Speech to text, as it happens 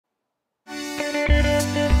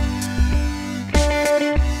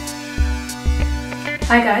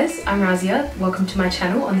Hi guys, I'm Razia. Welcome to my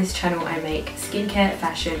channel. On this channel I make skincare,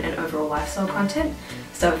 fashion and overall lifestyle content.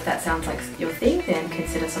 So if that sounds like your thing, then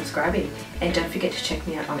consider subscribing. And don't forget to check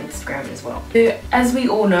me out on Instagram as well. So, as we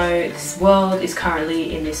all know, this world is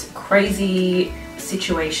currently in this crazy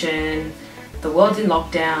situation. The world's in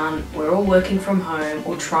lockdown, we're all working from home,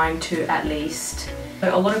 or trying to at least.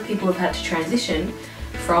 So a lot of people have had to transition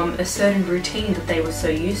from a certain routine that they were so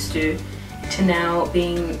used to now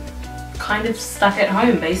being kind of stuck at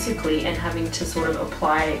home basically, and having to sort of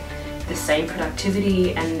apply the same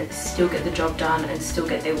productivity and still get the job done and still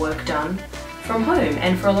get their work done from home.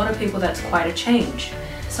 And for a lot of people that's quite a change.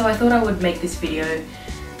 So I thought I would make this video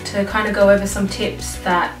to kind of go over some tips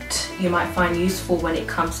that you might find useful when it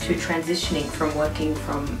comes to transitioning from working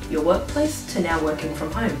from your workplace to now working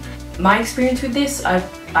from home. My experience with this,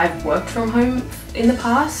 I've worked from home in the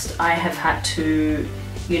past. I have had to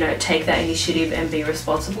take that initiative and be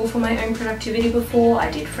responsible for my own productivity before. I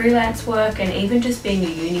did freelance work, and even just being a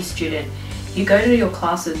uni student, you go to your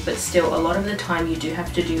classes, but still a lot of the time you do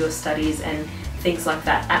have to do your studies and things like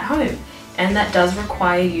that at home. And that does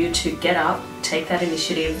require you to get up, take that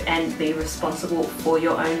initiative and be responsible for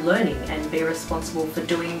your own learning and be responsible for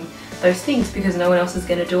doing those things, because no one else is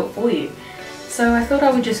going to do it for you. So I thought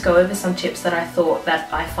I would just go over some tips that I thought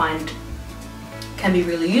that I find can be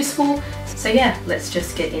really useful. So yeah, let's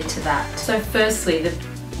just get into that. So firstly,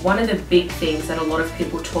 one of the big things that a lot of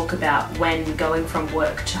people talk about when going from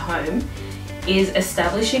work to home is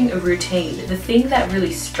establishing a routine. The thing that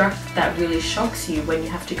really shocks you when you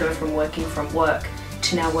have to go from working from work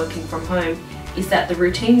to now working from home is that the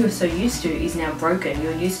routine you're so used to is now broken.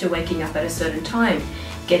 You're used to waking up at a certain time,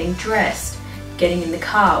 getting dressed, getting in the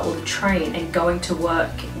car or the train and going to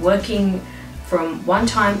work, working from one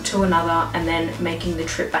time to another, and then making the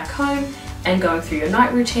trip back home and going through your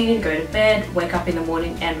night routine, go to bed, wake up in the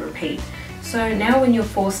morning and repeat. So now when you're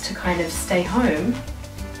forced to kind of stay home,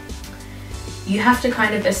 you have to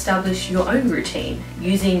kind of establish your own routine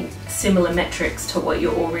using similar metrics to what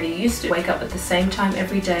you're already used to. Wake up at the same time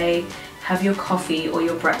every day, have your coffee or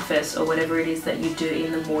your breakfast or whatever it is that you do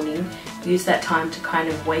in the morning. Use that time to kind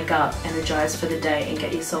of wake up, energize for the day and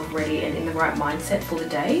get yourself ready and in the right mindset for the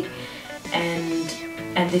day.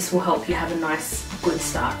 And this will help you have a nice, good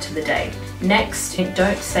start to the day. Next,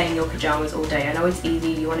 don't stay in your pajamas all day. I know it's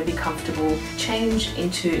easy, you want to be comfortable. Change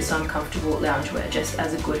into some comfortable loungewear just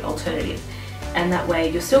as a good alternative. And that way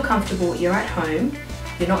you're still comfortable, you're at home,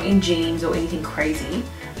 you're not in jeans or anything crazy,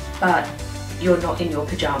 but you're not in your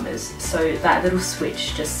pajamas. So that little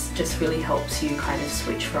switch just really helps you kind of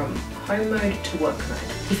switch from home mode to work mode.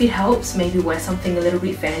 If it helps, maybe wear something a little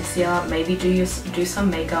bit fancier, maybe do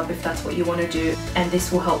some makeup if that's what you want to do, and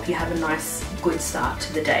this will help you have a nice good start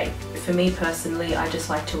to the day. For me personally, I just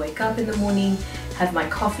like to wake up in the morning, have my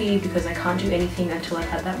coffee, because I can't do anything until I've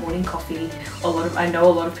had that morning coffee. I know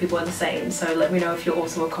a lot of people are the same, so let me know if you're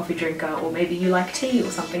also a coffee drinker, or maybe you like tea or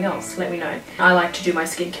something else, let me know. I like to do my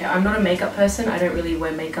skincare. I'm not a makeup person, I don't really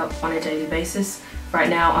wear makeup on a daily basis. Right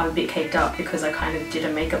now I'm a bit caked up because I kind of did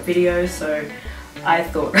a makeup video, so I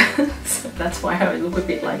thought so that's why I look a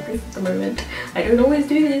bit like this at the moment. I don't always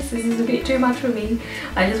do this is a bit too much for me.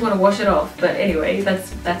 I just want to wash it off, but anyway,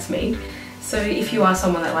 that's me. So if you are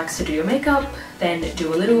someone that likes to do your makeup, then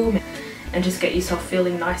do a little and just get yourself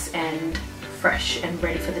feeling nice and fresh and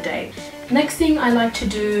ready for the day. Next thing I like to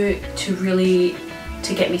do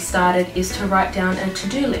to get me started is to write down a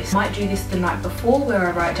to-do list. I might do this the night before, where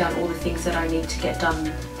I write down all the things that I need to get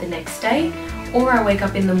done the next day, or I wake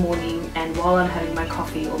up in the morning and while I'm having my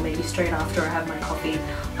coffee, or maybe straight after I have my coffee,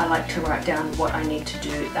 I like to write down what I need to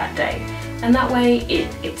do that day. And that way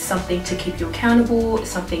it's something to keep you accountable,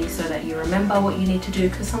 something so that you remember what you need to do,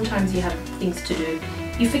 because sometimes you have things to do,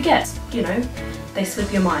 you forget, they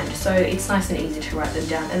slip your mind. So it's nice and easy to write them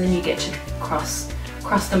down, and then you get to cross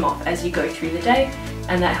them off as you go through the day,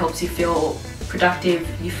 and that helps you feel productive,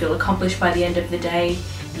 you feel accomplished by the end of the day.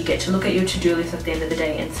 You get to look at your to-do list at the end of the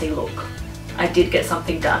day and say, look, I did get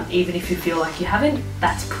something done. Even if you feel like you haven't,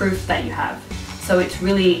 that's proof that you have. So it's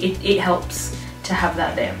really, it helps to have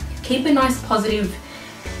that there. Keep a nice positive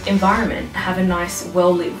environment. Have a nice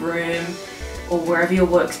well-lit room, or wherever your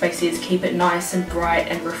workspace is, keep it nice and bright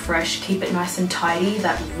and refreshed. Keep it nice and tidy.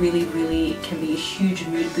 That really can be a huge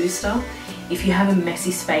mood booster. If you have a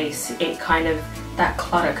messy space, that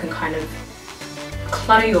clutter can kind of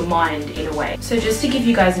clutter your mind in a way. So just to give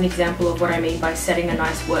you guys an example of what I mean by setting a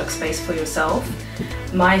nice workspace for yourself,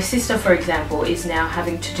 my sister, for example, is now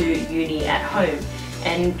having to do uni at home,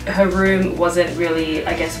 and her room wasn't really,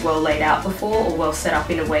 I guess, well laid out before, or well set up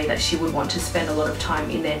in a way that she would want to spend a lot of time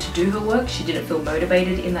in there to do her work. She didn't feel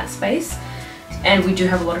motivated in that space. and we do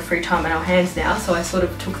have a lot of free time on our hands now, so I sort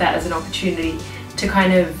of took that as an opportunity to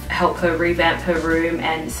kind of help her revamp her room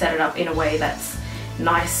and set it up in a way that's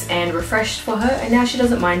nice and refreshed for her. And now she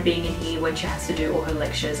doesn't mind being in here when she has to do all her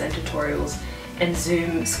lectures and tutorials and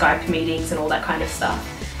Zoom, Skype meetings and all that kind of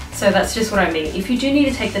stuff. So that's just what I mean. If you do need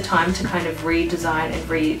to take the time to kind of redesign and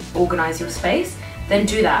reorganize your space, then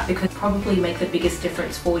do that, because it'll probably make the biggest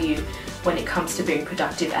difference for you when it comes to being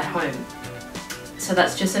productive at home. So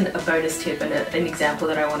that's just a bonus tip and an example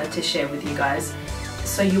that I wanted to share with you guys.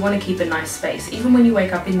 So you want to keep a nice space. Even when you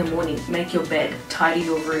wake up in the morning, make your bed, tidy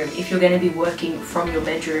your room. If you're going to be working from your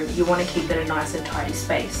bedroom, you want to keep it a nice and tidy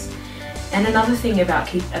space. And another thing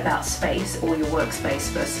about space, or your workspace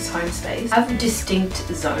versus home space, have distinct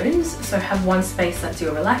zones. So have one space that's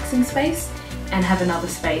your relaxing space and have another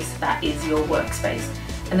space that is your workspace.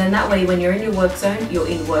 And then that way, when you're in your work zone, you're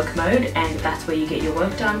in work mode, and that's where you get your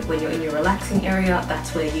work done. When you're in your relaxing area,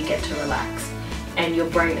 that's where you get to relax. And your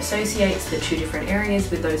brain associates the two different areas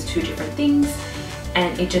with those two different things,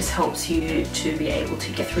 and it just helps you to be able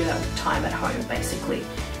to get through that time at home, basically.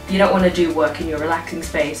 You don't want to do work in your relaxing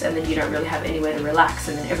space and then you don't really have anywhere to relax,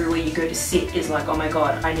 and then everywhere you go to sit is like, oh my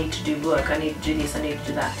god, I need to do work, I need to do this, I need to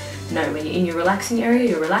do that. No, when you're in your relaxing area,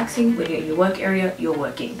 you're relaxing. When you're in your work area, you're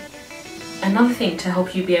working. Another thing to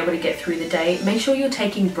help you be able to get through the day, make sure you're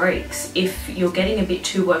taking breaks. If you're getting a bit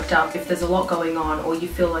too worked up, if there's a lot going on, or you're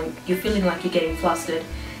feeling like you're getting flustered,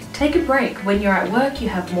 take a break. When you're at work, you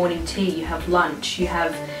have morning tea, you have lunch, you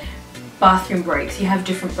have bathroom breaks, you have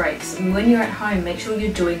different breaks. And when you're at home, make sure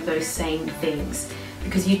you're doing those same things,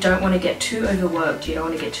 because you don't want to get too overworked, you don't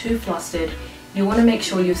want to get too flustered. You want to make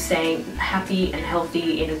sure you're staying happy and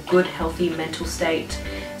healthy, in a good, healthy mental state,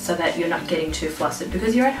 so that you're not getting too flustered,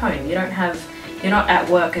 because you're at home. You're not at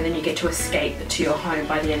work and then you get to escape to your home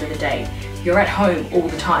by the end of the day. You're at home all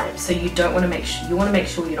the time, so you want to make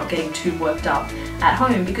sure you're not getting too worked up at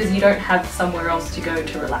home, because you don't have somewhere else to go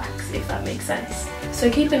to relax, if that makes sense. So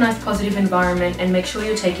keep a nice positive environment and make sure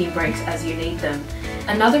you're taking breaks as you need them.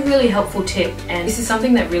 Another really helpful tip, and this is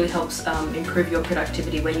something that really helps improve your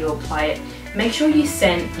productivity when you apply it, make sure you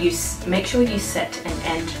set an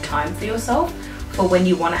end time for yourself for when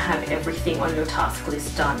you want to have everything on your task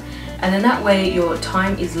list done. And then that way your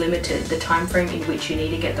time is limited, the time frame in which you need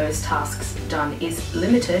to get those tasks done is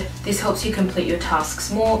limited. This helps you complete your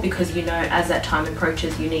tasks more, because you know as that time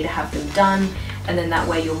approaches you need to have them done, and then that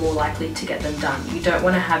way you're more likely to get them done. You don't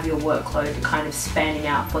want to have your workload kind of spanning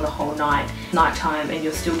out for the whole nighttime, and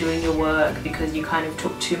you're still doing your work because you kind of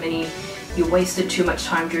you wasted too much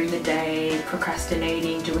time during the day,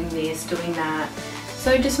 procrastinating, doing this, doing that.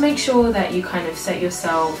 So just make sure that you kind of set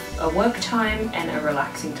yourself a work time and a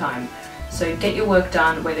relaxing time. So get your work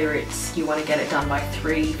done, whether it's you want to get it done by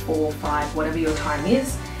 3, 4, 5, whatever your time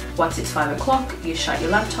is. Once it's 5 o'clock, you shut your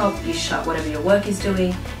laptop, you shut whatever your work is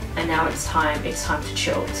doing, and now it's time to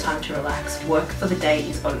chill, it's time to relax. Work for the day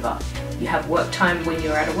is over. You have work time when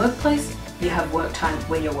you're at a workplace, you have work time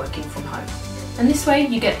when you're working from home. And this way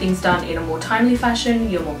you get things done in a more timely fashion,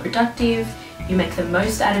 you're more productive, you make the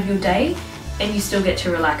most out of your day, and you still get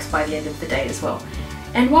to relax by the end of the day as well.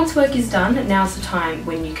 And once work is done, now's the time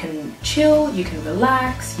when you can chill, you can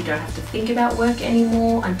relax, you don't have to think about work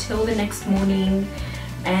anymore until the next morning.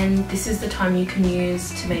 And this is the time you can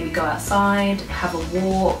use to maybe go outside, have a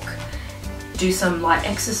walk, do some light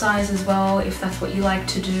exercise as well, if that's what you like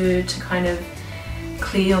to do, to kind of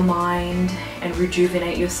clear your mind and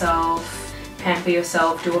rejuvenate yourself. Pamper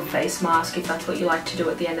yourself, do a face mask if that's what you like to do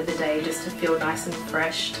at the end of the day, just to feel nice and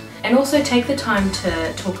refreshed. And also take the time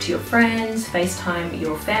to talk to your friends, FaceTime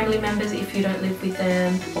your family members if you don't live with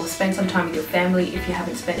them, or spend some time with your family if you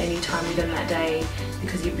haven't spent any time with them that day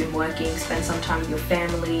because you've been working. Spend some time with your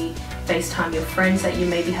family, FaceTime your friends that you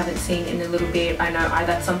maybe haven't seen in a little bit. I know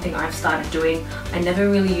that's something I've started doing. I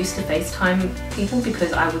never really used to FaceTime people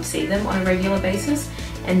because I would see them on a regular basis,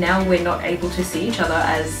 and now we're not able to see each other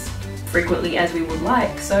as frequently as we would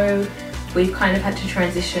like, so we've kind of had to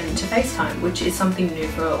transition to FaceTime, which is something new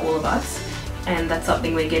for all of us, and that's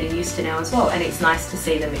something we're getting used to now as well. And it's nice to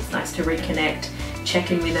see them, it's nice to reconnect,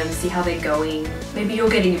 check in with them, see how they're going. Maybe you're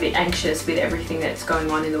getting a bit anxious with everything that's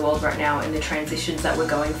going on in the world right now and the transitions that we're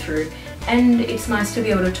going through, and it's nice to be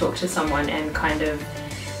able to talk to someone and kind of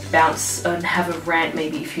bounce and have a rant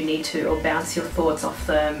maybe if you need to, or bounce your thoughts off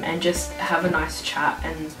them and just have a nice chat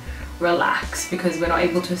and relax, because we're not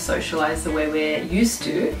able to socialize the way we're used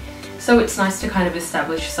to. So it's nice to kind of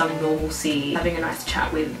establish some normalcy, having a nice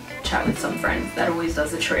chat with some friends. That always does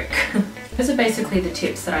the trick. Those are basically the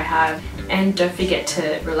tips that I have, and don't forget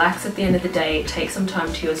to relax at the end of the day, take some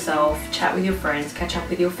time to yourself, chat with your friends, catch up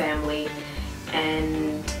with your family,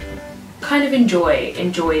 and kind of enjoy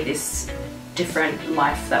this different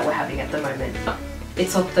life that we're having at the moment.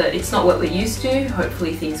 It's not what we're used to.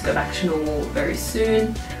 Hopefully things go back to normal very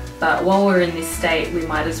soon, but while we're in this state, we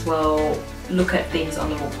might as well look at things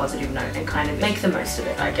on a more positive note and kind of make the most of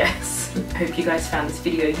it, I guess. I hope you guys found this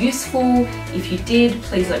video useful. If you did,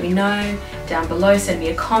 please let me know down below, send me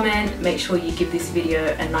a comment. Make sure you give this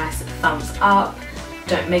video a nice thumbs up.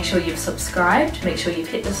 Make sure you've subscribed, make sure you've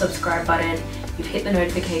hit the subscribe button, you've hit the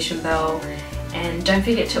notification bell, and don't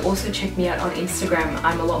forget to also check me out on Instagram.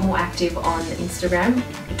 I'm a lot more active on Instagram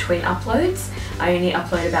between uploads. I only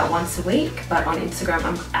upload about once a week, but on Instagram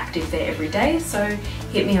I'm active there every day, so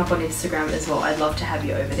hit me up on Instagram as well. I'd love to have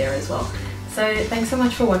you over there as well. So thanks so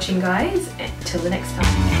much for watching, guys, and till the next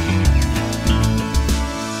time.